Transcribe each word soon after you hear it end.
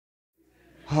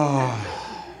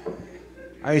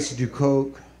I used to do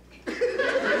coke.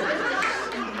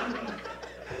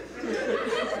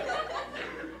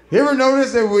 You ever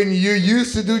notice that when you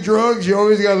used to do drugs, you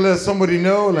always gotta let somebody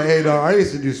know, like, hey, dog, I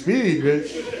used to do speed,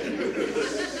 bitch.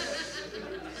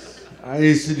 I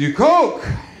used to do coke.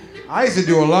 I used to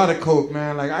do a lot of coke,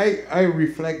 man. Like, I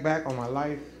reflect back on my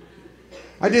life.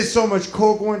 I did so much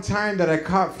coke one time that I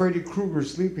caught Freddy Krueger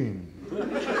sleeping.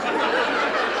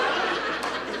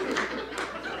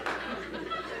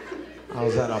 I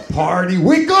was at a party.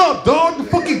 Wake up, dog! The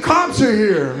fucking cops are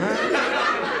here, man.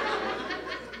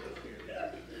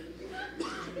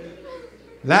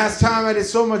 Last time I did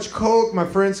so much coke, my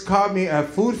friends caught me at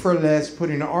Food for Less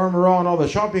putting an arm around all the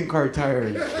shopping cart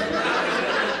tires.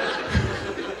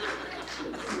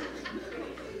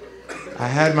 I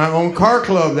had my own car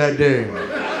club that day.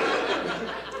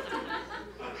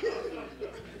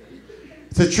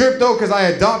 It's a trip though, because I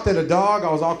adopted a dog.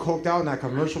 I was all coked out and that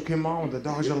commercial came on and the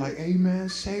dogs are like, hey man,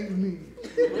 save me.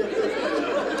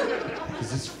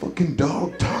 Is this fucking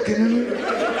dog talking to me?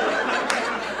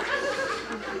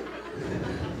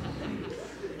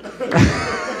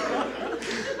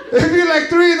 It'd be like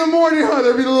 3 in the morning, huh?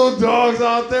 There'd be little dogs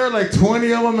out there, like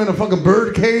 20 of them in a fucking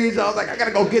bird cage. I was like, I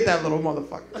gotta go get that little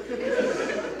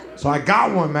motherfucker. So I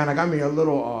got one, man. I got me a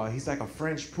little, he's like a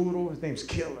French poodle. His name's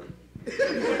Killer.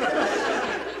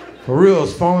 For real,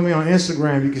 follow me on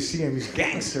Instagram. You can see him. He's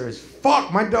gangster as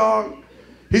fuck, my dog.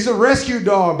 He's a rescue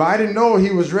dog, but I didn't know he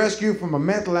was rescued from a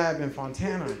meth lab in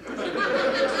Fontana.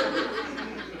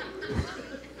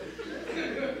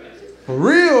 For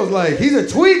real, like, he's a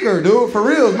tweaker, dude. For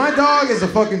real, my dog is a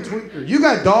fucking tweaker. You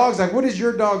got dogs, like, what does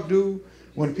your dog do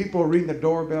when people ring the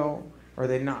doorbell or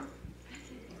they knock?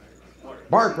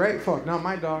 Bark, right? Fuck, not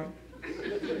my dog.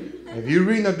 If you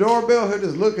ring the doorbell, he'll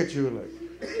just look at you like.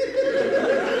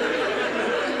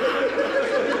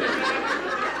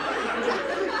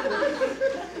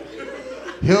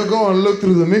 He'll go and look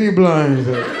through the mini blinds.